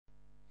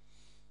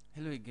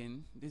Hello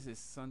again, this is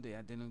Sunday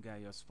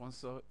Adenuga, your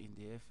sponsor in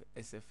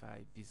the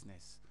SFI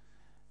business,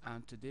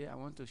 and today I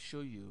want to show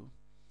you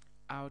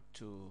how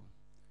to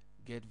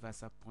get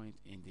Versa point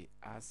in the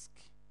Ask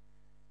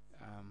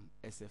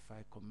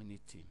SFI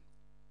community.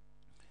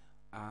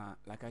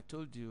 Like I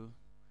told you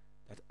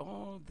that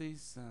all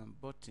these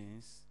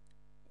buttons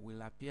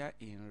will appear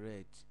in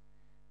red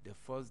the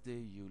first day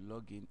you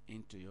log in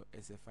into your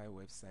SFI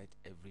website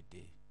every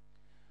day,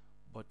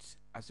 but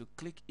as you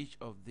click each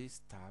of these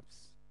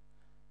tabs,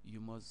 you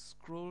must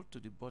scroll to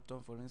the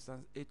bottom. For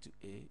instance, A to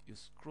A, you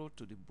scroll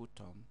to the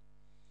bottom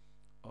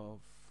of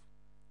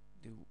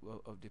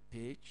the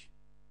page.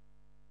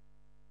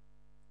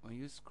 When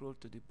you scroll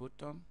to the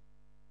bottom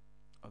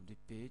of the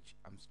page,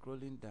 I'm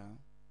scrolling down,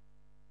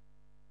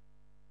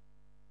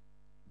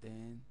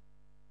 then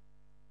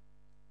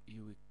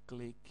you will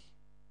click.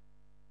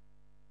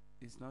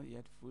 It's not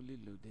yet fully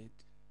loaded.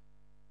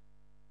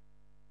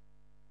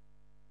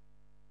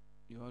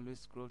 You always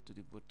scroll to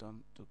the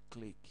bottom to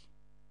click.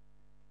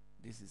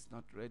 This is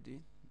not ready.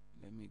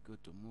 Let me go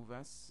to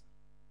movers.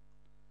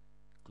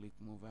 Click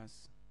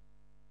movers.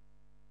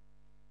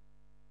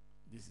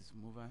 This is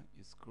mover.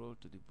 You scroll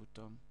to the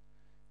bottom.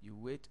 You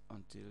wait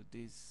until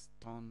this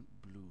turn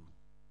blue,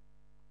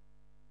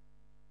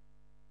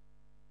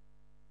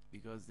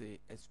 because they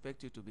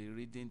expect you to be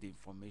reading the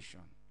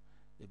information.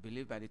 They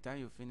believe by the time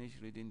you finish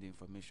reading the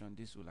information,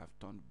 this will have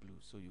turned blue,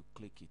 so you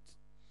click it.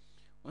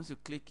 Once you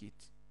click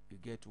it, you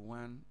get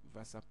 1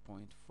 Versa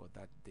point for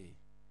that day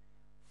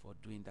for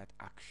doing that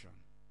action.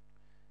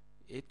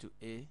 A to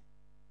A,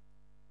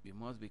 you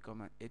must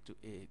become an A to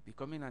A.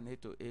 Becoming an A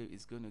to A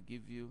is going to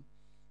give you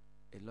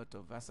a lot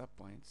of Versa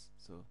points.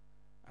 So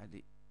at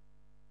the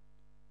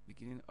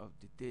beginning of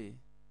the day,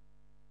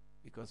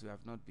 because you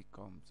have not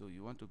become, so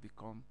you want to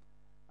become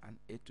an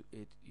A to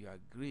A, you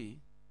agree.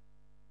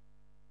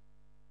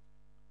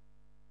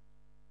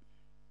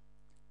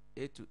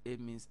 A to A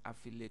means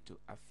affiliate to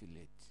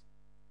affiliate.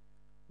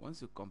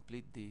 Once you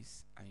complete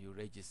this and you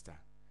register,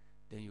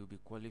 then you'll be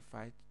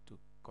qualified to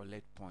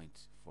collect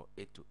points for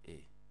A to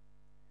A.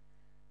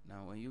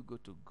 Now when you go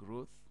to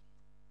growth,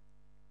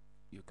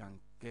 you can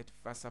get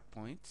Versa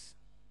points,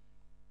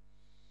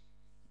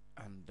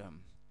 and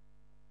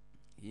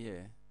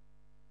here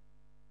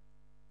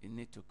you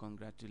need to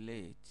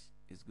congratulate.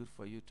 It's good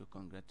for you to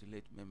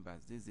congratulate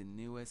members. This is the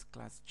newest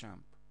class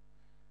champ,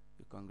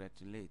 you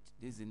congratulate.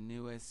 This is the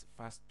newest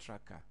fast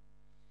tracker,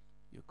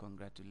 you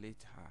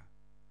congratulate her.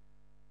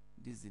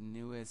 This is the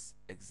newest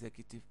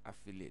executive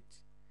affiliate,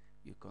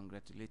 you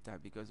congratulate her,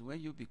 because when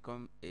you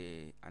become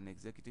an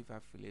executive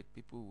affiliate,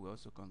 people will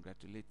also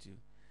congratulate you.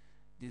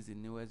 This is the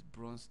newest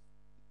bronze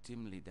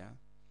team leader,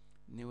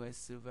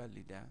 newest silver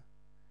leader,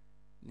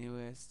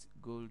 newest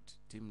gold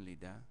team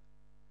leader,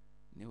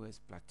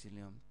 newest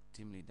platinum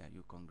team leader.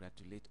 You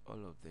congratulate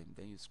all of them.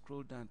 Then you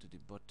scroll down to the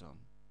bottom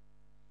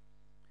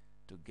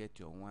to get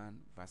your 1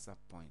 Versa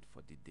point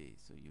for the day.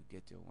 So you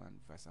get your 1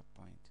 Versa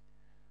point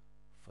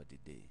for the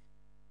day.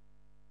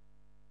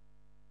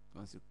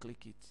 Once you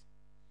click it,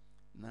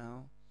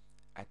 now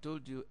I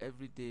told you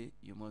every day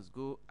you must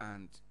go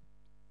and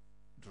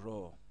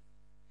draw.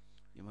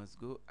 You must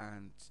go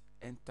and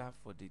enter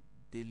for the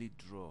daily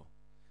draw.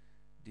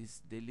 This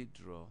daily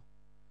draw,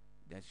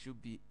 there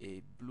should be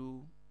a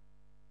blue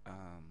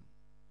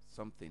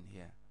something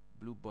here,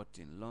 blue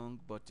button, long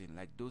button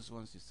like those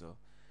ones you saw.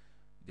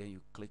 Then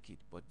you click it,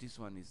 but this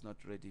one is not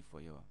ready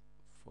for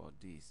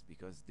this,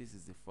 because this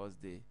is the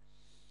first day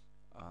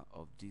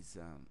of this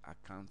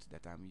account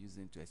that I'm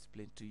using to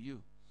explain to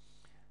you.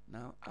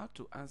 Now how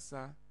to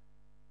answer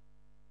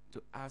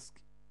to ask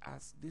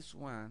this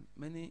one.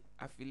 Many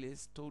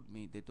affiliates told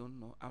me they don't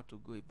know how to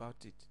go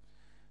about it.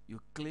 You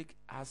click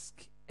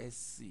Ask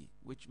SC,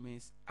 which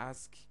means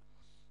ask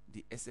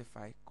the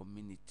SFI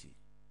community.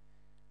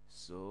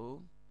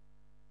 So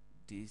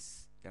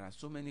there are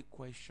so many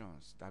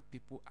questions that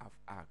people have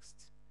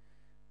asked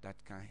that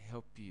can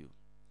help you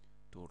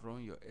to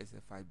run your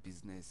SFI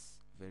business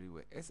very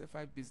well.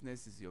 SFI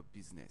business is your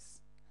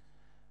business,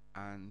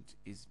 and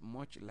is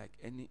much like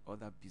any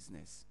other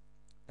business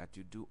that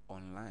you do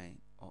online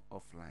or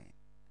offline.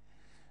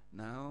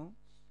 Now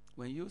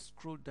when you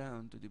scroll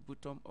down to the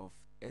bottom of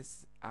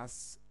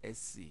Ask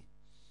SC,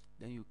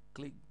 then you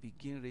click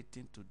begin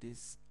rating to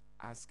this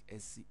Ask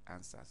SC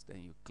answers.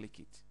 Then you click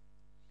it.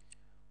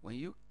 When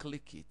you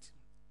click it,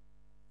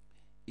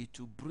 it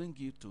will bring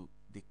you to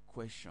the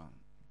question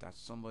that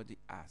somebody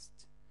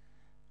asked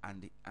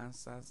and the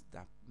answers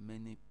that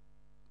many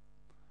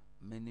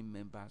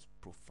members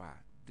prefer.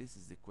 This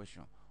is the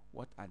question: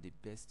 what are the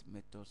best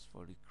methods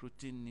for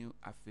recruiting new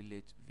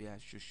affiliates via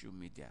social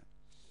media?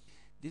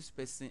 This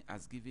person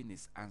has given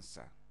his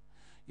answer.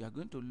 You are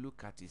going to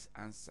look at his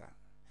answer.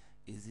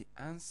 Is the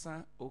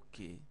answer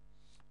okay?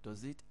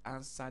 Does it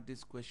answer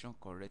this question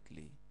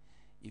correctly?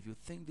 If you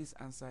think this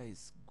answer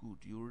is good,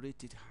 you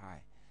rate it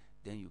high,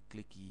 then you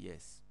click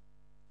yes.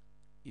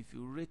 If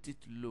you rate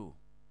it low,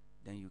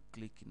 then you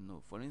click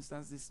no. For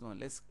instance, this one,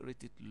 let's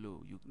rate it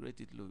low. You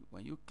rate it low.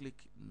 When you click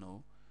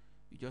no,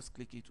 you just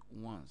click it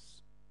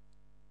once.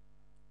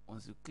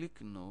 Once you click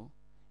no,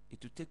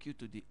 it will take you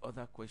to the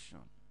other question.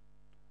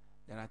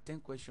 There are 10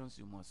 questions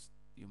you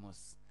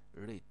must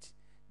rate.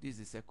 This is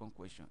the second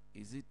question.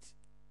 Is it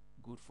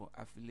good for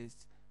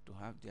affiliates to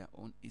have their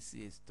own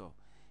ECA store?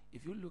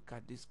 If you look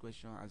at this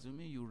question,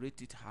 assuming you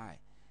rate it high,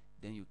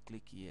 then you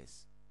click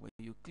yes. When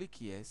you click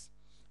yes,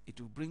 it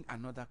will bring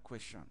another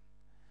question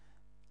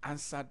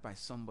answered by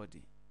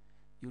somebody.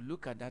 You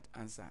look at that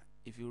answer.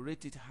 If you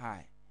rate it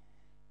high,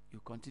 you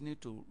continue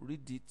to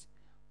read it.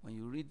 When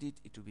you read it,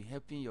 it will be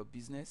helping your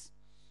business.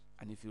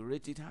 And if you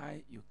rate it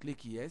high, you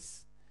click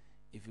yes.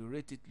 If you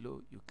rate it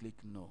low, you click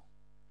no.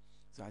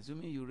 So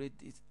assuming you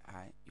rate it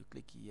high, you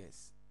click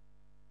yes.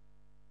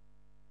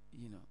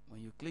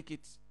 When you click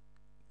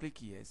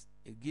yes,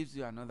 it gives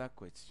you another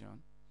question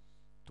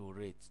to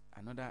rate,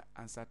 another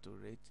answer to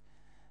rate.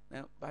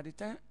 Now, by the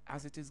time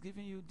as it is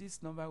giving you,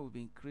 this number will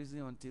be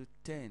increasing until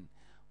 10.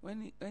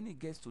 When it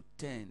gets to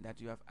 10, that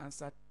you have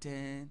answered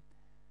 10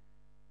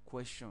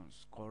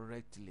 questions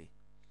correctly,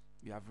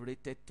 you have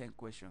rated 10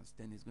 questions,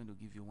 then it's going to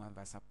give you 1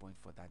 Versa point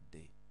for that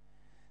day.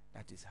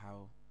 That is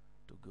how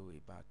to go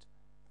about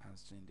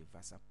answering the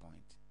Versa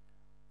point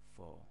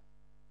for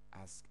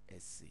Ask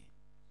SC.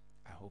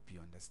 I hope you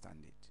understand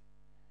it.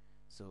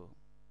 So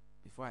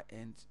before I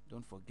end,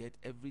 don't forget,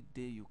 every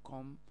day you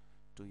come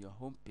to your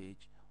home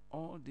page,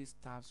 all these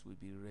tabs will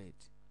be red,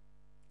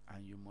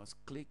 and you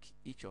must click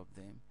each of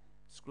them,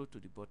 scroll to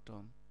the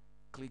bottom,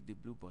 click the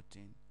blue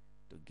button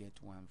to get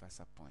 1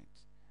 Versa point.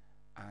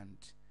 And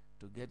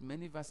to get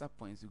many Versa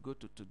points, you go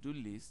to to-do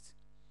list.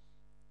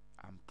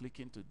 I'm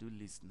clicking to-do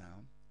list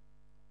now.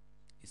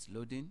 It's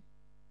loading.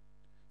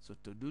 So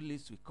to-do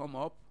list will come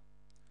up.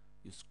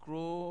 You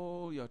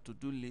scroll your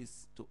to-do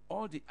list to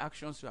all the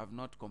actions you have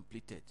not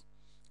completed.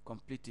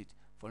 Complete it.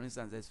 For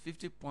instance, there's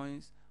 50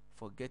 points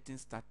for getting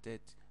started,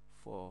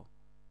 for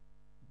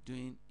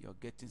doing your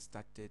getting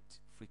started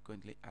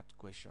frequently asked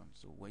questions.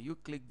 So when you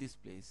click this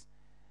place,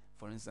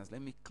 for instance,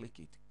 let me click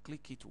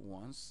it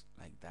once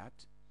like that.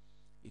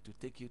 It will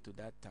take you to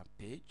that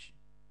page.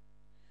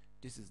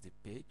 This is the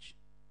page,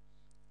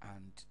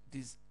 and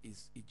this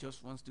is, it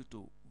just wants you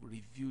to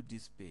review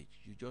this page.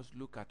 You just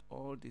look at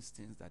all these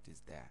things that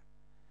is there.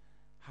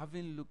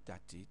 Having looked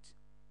at it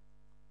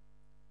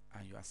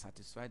and you are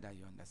satisfied that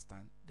you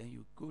understand, then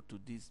you go to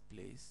this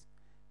place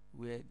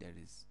where there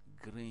is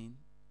green,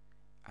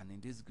 and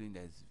in this green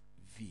there is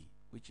V,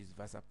 which is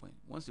Versa point.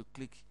 Once you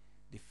click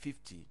the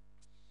 50,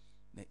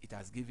 then it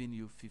has given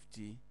you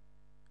 50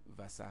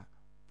 Versa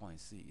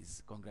points. See,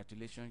 it's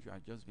congratulations, you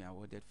have just been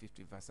awarded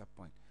 50 Versa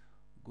point.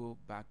 Go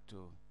back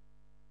to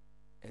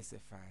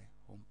SFI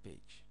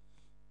homepage.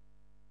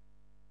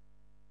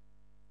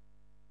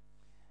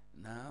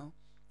 Now,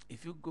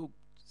 if you go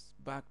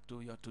back to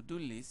your to-do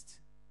list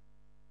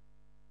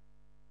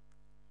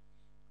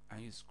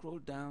and you scroll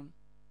down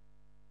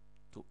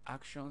to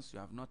actions you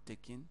have not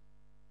taken,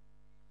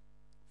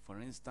 for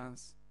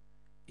instance,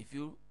 if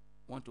you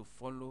want to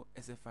follow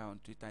SFI on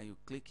Twitter, you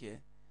click here,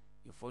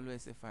 you follow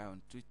SFI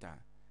on Twitter,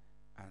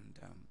 and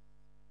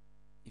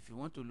if you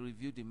want to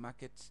review the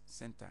market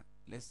center,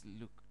 let's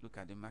look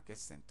at the market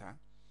center.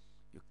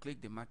 You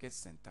click the market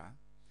center,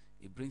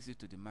 it brings you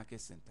to the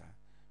market center.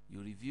 You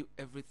review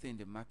everything in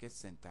the market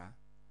center.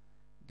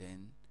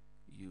 Then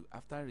you,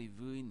 after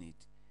reviewing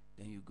it,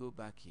 then you go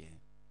back here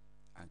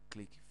and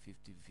click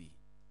 50V.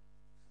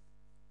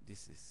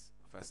 This is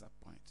Versa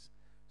points.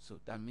 So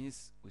that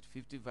means with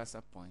 50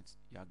 Versa points,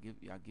 you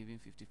are giving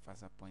 50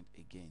 Versa point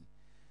again.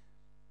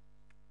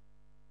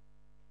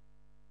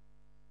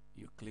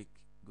 You click,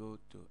 go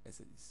to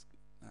SS.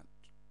 Now,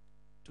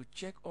 to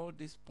check all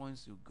these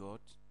points you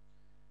got,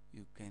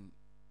 you can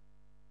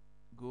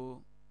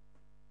go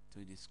to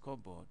the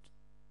scoreboard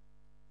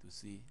to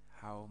see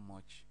how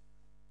much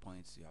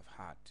points you have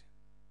had.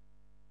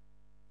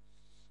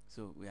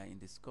 So we are in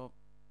the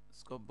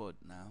scoreboard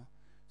now.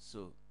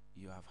 So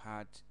you have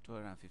had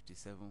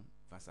 257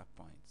 Versa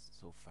points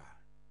so far.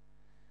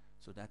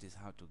 So that is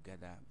how to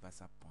gather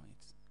Versa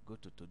points. Go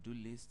to to-do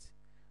list,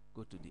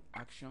 go to the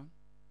action,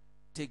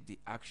 take the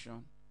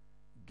action,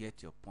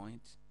 get your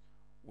point.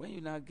 When you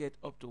now get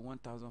up to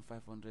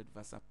 1,500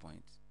 Versa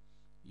points,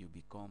 you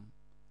become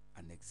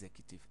an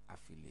executive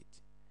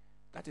affiliate.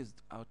 That is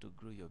how to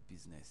grow your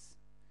business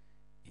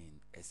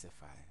in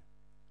SFI.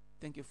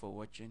 Thank you for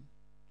watching.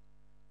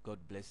 God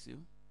bless you.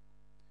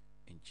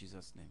 In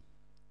Jesus' name.